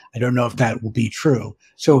workers. I don't know if that will be true.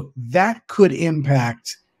 So that could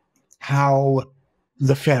impact how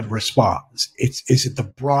the Fed responds. Is it the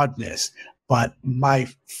broadness? But my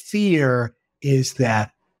fear is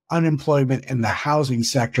that unemployment in the housing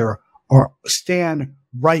sector stand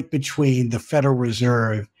right between the Federal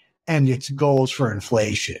Reserve and its goals for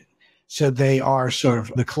inflation. So they are sort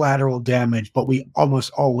of the collateral damage, but we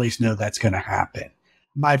almost always know that's going to happen.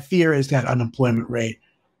 My fear is that unemployment rate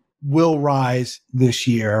will rise this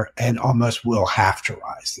year and almost will have to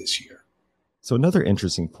rise this year. So another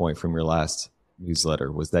interesting point from your last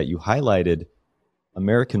newsletter was that you highlighted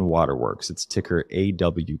American Waterworks, its ticker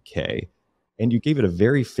AWK, and you gave it a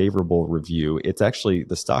very favorable review. It's actually,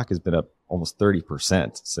 the stock has been up almost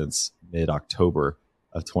 30% since mid-October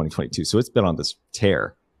of 2022. So it's been on this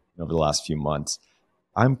tear over the last few months.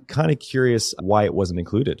 I'm kind of curious why it wasn't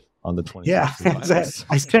included on the 2022 Yeah,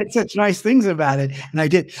 I said such nice things about it, and I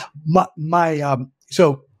did. In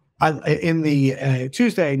the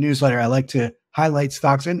Tuesday newsletter, I like to highlight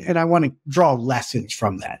stocks, and I want to draw lessons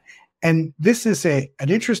from that. And this is an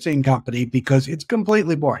interesting company because it's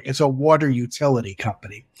completely boring. It's a water utility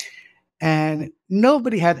company. And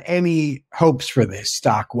nobody had any hopes for this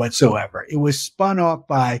stock whatsoever. It was spun off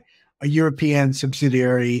by a European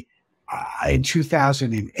subsidiary in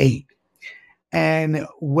 2008. And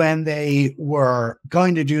when they were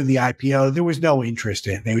going to do the IPO, there was no interest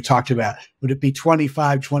in it. They talked about, would it be $25,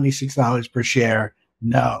 $26 per share?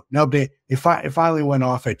 No, nobody. It finally went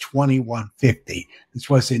off at $21.50. This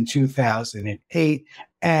was in 2008.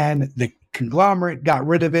 And the conglomerate got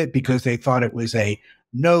rid of it because they thought it was a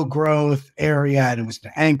no growth area and it was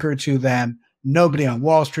an anchor to them. Nobody on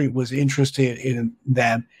Wall Street was interested in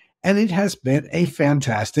them. And it has been a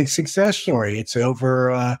fantastic success story. It's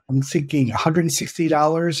over, I'm thinking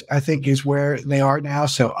 $160, I think is where they are now.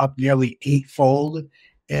 So up nearly eightfold.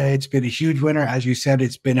 It's been a huge winner. As you said,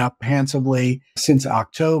 it's been up handsomely since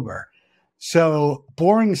October. So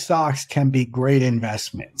boring stocks can be great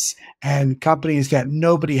investments, and companies that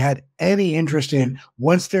nobody had any interest in,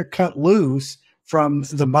 once they're cut loose from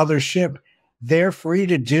the mothership, they're free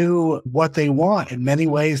to do what they want. In many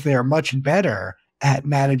ways, they're much better at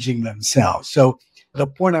managing themselves. So the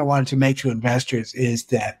point I wanted to make to investors is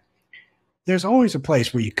that there's always a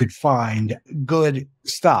place where you could find good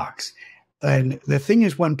stocks. And the thing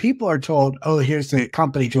is, when people are told, oh, here's the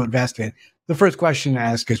company to invest in, the first question to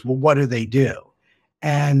ask is, well, what do they do?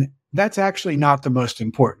 And that's actually not the most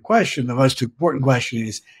important question. The most important question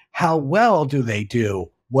is, how well do they do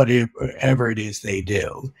whatever it is they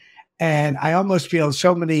do? And I almost feel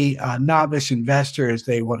so many novice investors,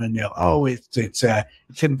 they want to know, oh, it's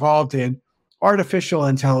involved in artificial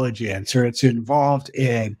intelligence, or it's involved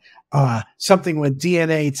in something with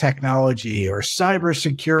DNA technology or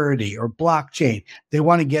cybersecurity or blockchain. They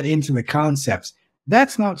want to get into the concepts.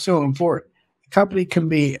 That's not so important. The company can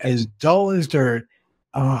be as dull as dirt,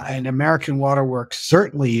 and American Waterworks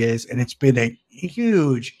certainly is, and it's been a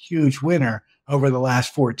huge, huge winner over the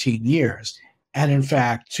last 14 years. And in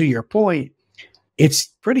fact, to your point, it's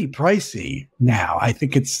pretty pricey now. I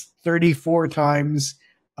think it's 34 times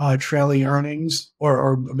trailing earnings,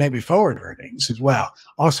 or maybe forward earnings as well.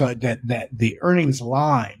 Also, that the earnings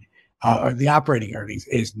line or the operating earnings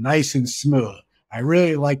is nice and smooth. I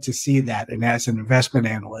really like to see that. And as an investment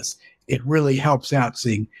analyst, it really helps out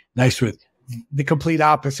seeing nice with. The complete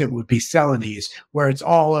opposite would be Celanese, where it's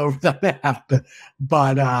all over the map.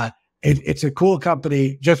 But it's a cool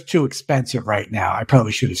company, just too expensive right now. I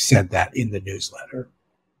probably should have said that in the newsletter.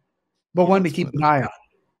 But one to keep an eye on.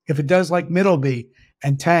 If it does like Middleby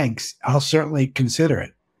and tanks, I'll certainly consider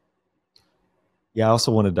it. Yeah, I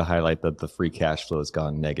also wanted to highlight that the free cash flow has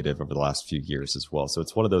gone negative over the last few years as well. So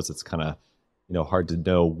it's one of those that's kind of, hard to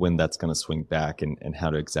know when that's going to swing back and how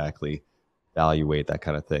to exactly evaluate that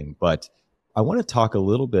kind of thing. But I want to talk a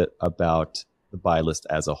little bit about the buy list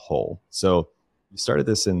as a whole. So you started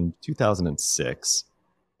this in 2006,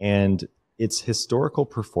 and its historical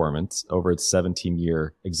performance over its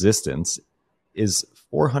 17-year existence is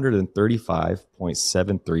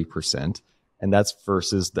 435.73%, and that's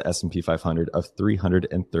versus the S&P 500 of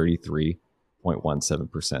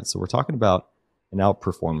 333.17%. So we're talking about an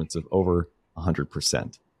outperformance of over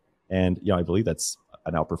 100%. And I believe that's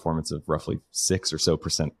an outperformance of roughly 6 or so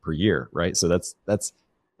percent per year, right? So that's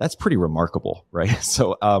pretty remarkable, right?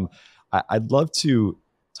 So I'd love to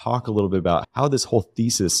talk a little bit about how this whole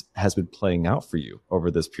thesis has been playing out for you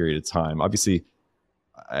over this period of time. Obviously,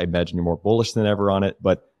 I imagine you're more bullish than ever on it,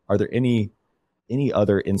 but are there any any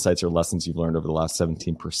other insights or lessons you've learned over the last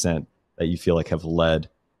 17% that you feel like have led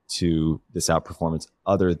to this outperformance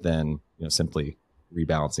other than simply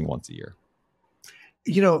rebalancing once a year?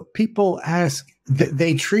 People ask,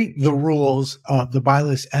 they treat the rules of the buy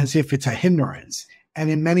list as if it's a hindrance. And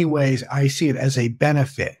in many ways, I see it as a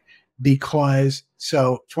benefit because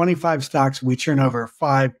 25 stocks, we turn over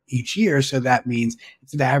 5 each year. So that means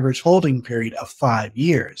it's an average holding period of 5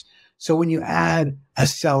 years. So when you add a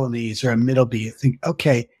Celanese or a Middleby, you think,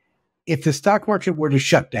 okay, if the stock market were to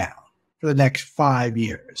shut down for the next 5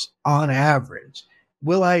 years on average,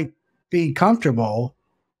 will I be comfortable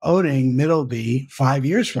owning Middleby 5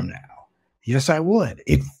 years from now? Yes, I would.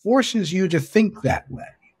 It forces you to think that way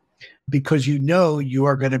because you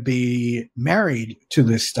are going to be married to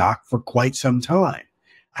this stock for quite some time.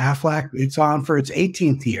 Aflac, it's on for its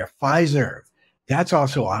 18th year. Pfizer, that's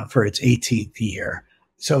also on for its 18th year.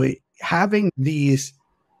 So having these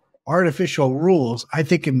artificial rules, I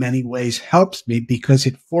think in many ways helps me because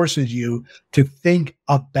it forces you to think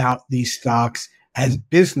about these stocks as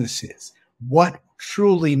businesses. What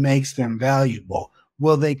truly makes them valuable?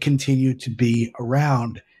 Will they continue to be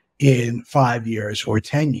around in 5 years or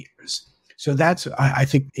 10 years? So I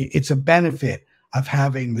think it's a benefit of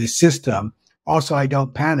having this system. Also, I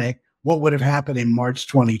don't panic. What would have happened in March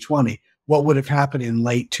 2020? What would have happened in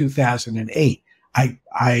late 2008?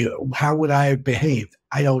 How would I have behaved?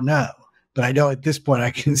 I don't know. But I know at this point I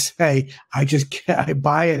can say I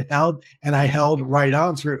buy and held, and I held right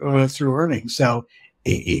on through earnings. So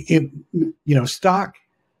stock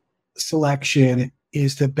selection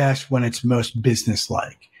is the best when it's most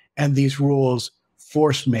business-like. And these rules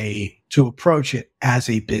force me to approach it as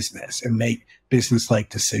a business and make business-like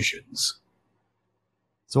decisions.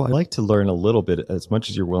 So I'd like to learn a little bit, as much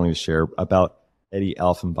as you're willing to share, about Eddy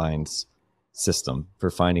Elfenbein's system for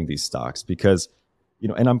finding these stocks, because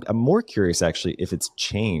and I'm more curious actually if it's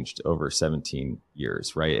changed over 17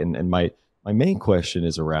 years, right? And my main question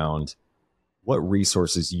is around what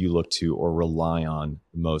resources you look to or rely on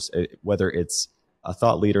the most, whether it's a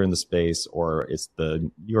thought leader in the space or it's the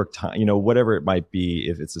New York Times, whatever it might be.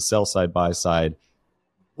 If it's a sell side, buy side,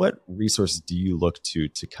 what resources do you look to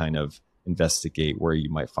kind of investigate where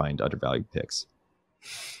you might find undervalued picks?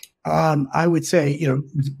 I would say,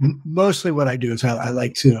 mostly what I do is I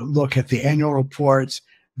like to look at the annual reports,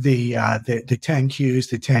 the 10Qs,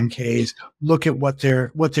 the 10Ks, look at what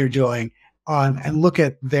they're doing and look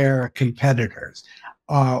at their competitors.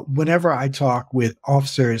 Whenever I talk with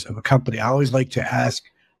officers of a company, I always like to ask,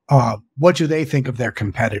 what do they think of their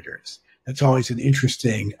competitors? That's always an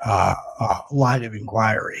interesting line of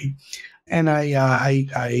inquiry. And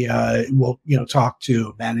I will, talk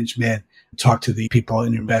to management, talk to the people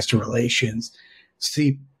in investor relations,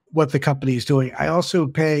 see what the company is doing. I also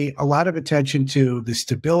pay a lot of attention to the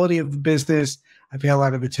stability of the business. I pay a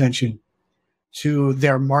lot of attention to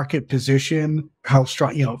their market position, how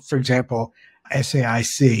strong, for example,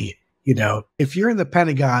 SAIC, if you're in the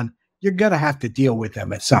Pentagon, you're going to have to deal with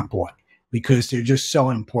them at some point because they're just so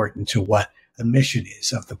important to what the mission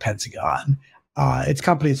is of the Pentagon. It's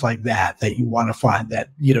companies like that you want to find that,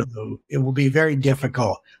 it will be very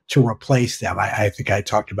difficult to replace them. I think I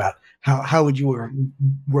talked about how would you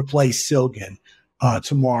replace Silgan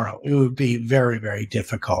tomorrow? It would be very, very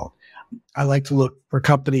difficult. I like to look for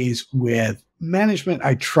companies with management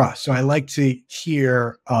I trust. So I like to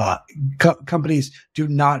hear companies do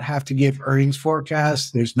not have to give earnings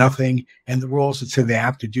forecasts. There's nothing in the rules that say they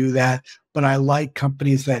have to do that. But I like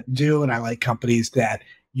companies that do, and I like companies that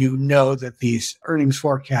that these earnings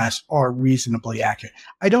forecasts are reasonably accurate.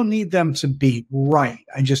 I don't need them to be right.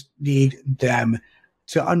 I just need them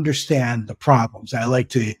to understand the problems. I like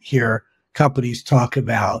to hear companies talk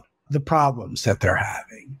about the problems that they're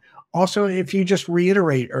having. Also, if you just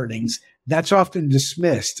reiterate earnings, that's often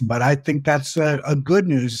dismissed, but I think that's a good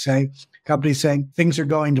news, companies saying things are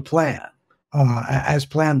going to plan as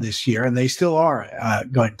planned this year, and they still are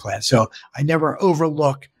going to plan. So I never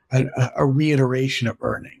overlook a reiteration of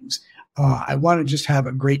earnings. I want to just have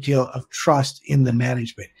a great deal of trust in the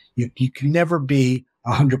management. You can never be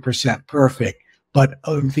 100% perfect, but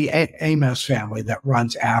the Amos family that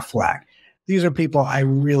runs Aflac, these are people I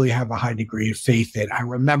really have a high degree of faith in. I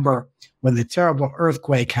remember when the terrible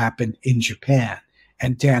earthquake happened in Japan,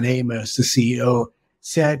 and Dan Amos, the CEO,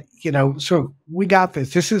 said, so we got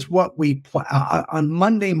this. This is what we on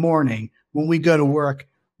Monday morning when we go to work,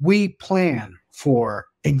 we plan for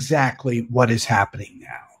exactly what is happening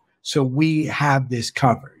now. So we have this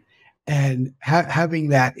covered. And having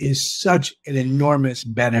that is such an enormous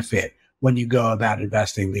benefit when you go about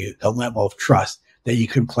investing, the level of trust that you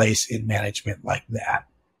can place in management like that.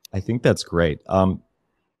 I think that's great.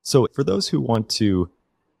 So for those who want to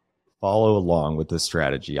follow along with this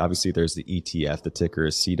strategy, obviously there's the ETF, the ticker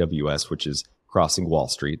is CWS, which is Crossing Wall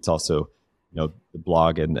Street. It's also, the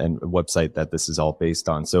blog and website that this is all based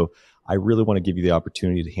on. So I really want to give you the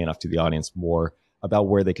opportunity to hand off to the audience more about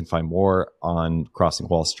where they can find more on Crossing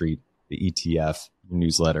Wall Street, the ETF,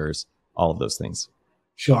 newsletters, all of those things.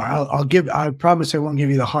 Sure. I promise I won't give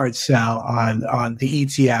you the hard sell on the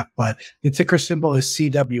ETF, but the ticker symbol is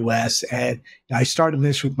CWS. And I started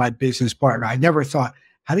this with my business partner. I never thought,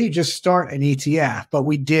 how do you just start an ETF? But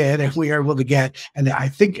we did, and we were able to get, and I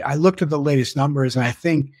think I looked at the latest numbers, and I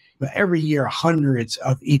think every year, hundreds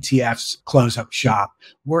of ETFs close up shop.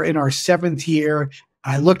 We're in our 7th year.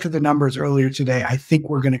 I looked at the numbers earlier today. I think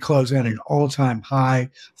we're going to close at an all-time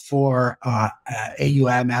high for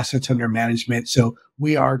AUM, assets under management. So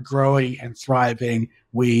we are growing and thriving.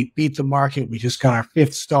 We beat the market. We just got our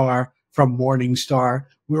 5th star from Morningstar.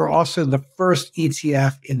 We were also the first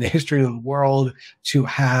ETF in the history of the world to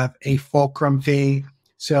have a fulcrum fee.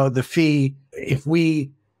 So the fee, if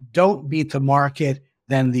we don't beat the market,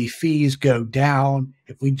 then the fees go down.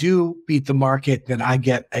 If we do beat the market, then I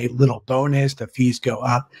get a little bonus. The fees go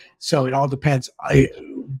up. So it all depends.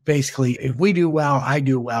 Basically, if we do well, I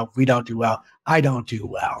do well. If we don't do well, I don't do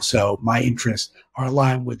well. So my interests are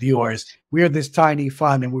aligned with yours. We're this tiny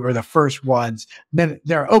fund, and we were the first ones.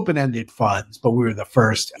 They're open-ended funds, but we were the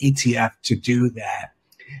first ETF to do that.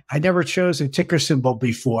 I never chose a ticker symbol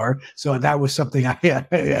before, so that was something I had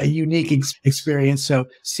a unique experience. So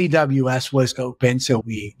CWS was open, so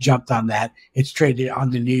we jumped on that. It's traded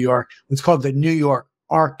on the New York. It's called the New York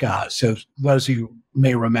Arca. So those of you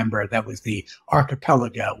may remember, that was the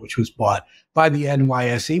Archipelago, which was bought by the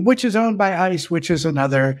NYSE, which is owned by ICE, which is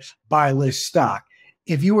another buy list stock.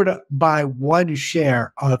 If you were to buy one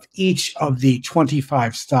share of each of the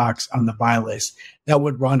 25 stocks on the buy list, that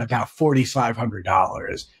would run about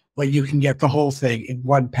 $4,500. But you can get the whole thing in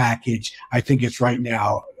one package. I think it's right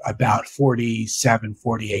now about $47,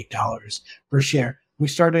 $48 per share. We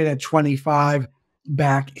started at 25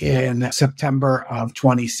 back in September of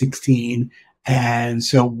 2016. And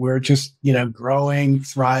so we're just, growing,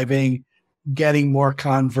 thriving, getting more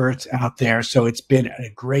converts out there. So it's been a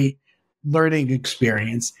great learning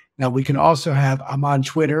experience. Now we can also I'm on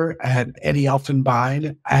Twitter at Eddy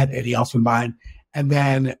Elfenbein, And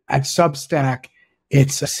then at Substack,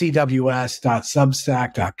 it's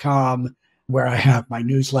cws.substack.com, where I have my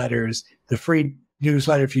newsletters, the free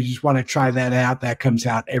newsletter. If you just want to try that out, that comes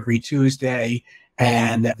out every Tuesday.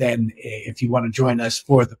 And then if you want to join us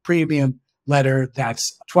for the premium letter,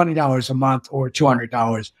 that's $20 a month or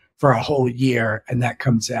 $200 for a whole year. And that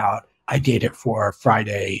comes out, I did it for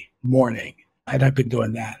Friday morning. And I've been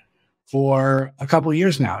doing that for a couple of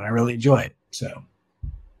years now, and I really enjoy it. So.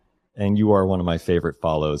 And you are one of my favorite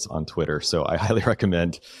follows on Twitter. So I highly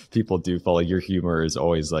recommend people do follow. Your humor is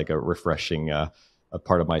always like a refreshing a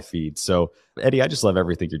part of my feed. So Eddy, I just love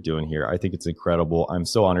everything you're doing here. I think it's incredible. I'm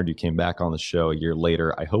so honored you came back on the show a year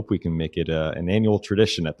later. I hope we can make it an annual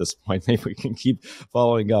tradition at this point. Maybe we can keep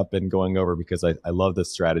following up and going over, because I love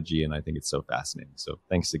this strategy and I think it's so fascinating. So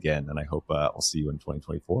thanks again. And I hope I'll see you in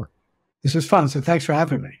 2024. This is fun. So thanks for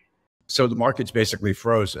having me. So the market's basically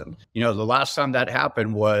frozen. The last time that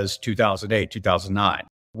happened was 2008, 2009.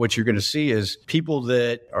 What you're going to see is people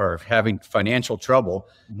that are having financial trouble,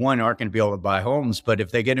 one, aren't going to be able to buy homes, but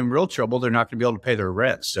if they get in real trouble, they're not going to be able to pay their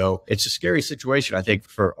rent. So it's a scary situation, I think,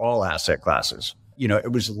 for all asset classes.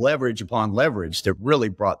 It was leverage upon leverage that really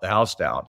brought the house down.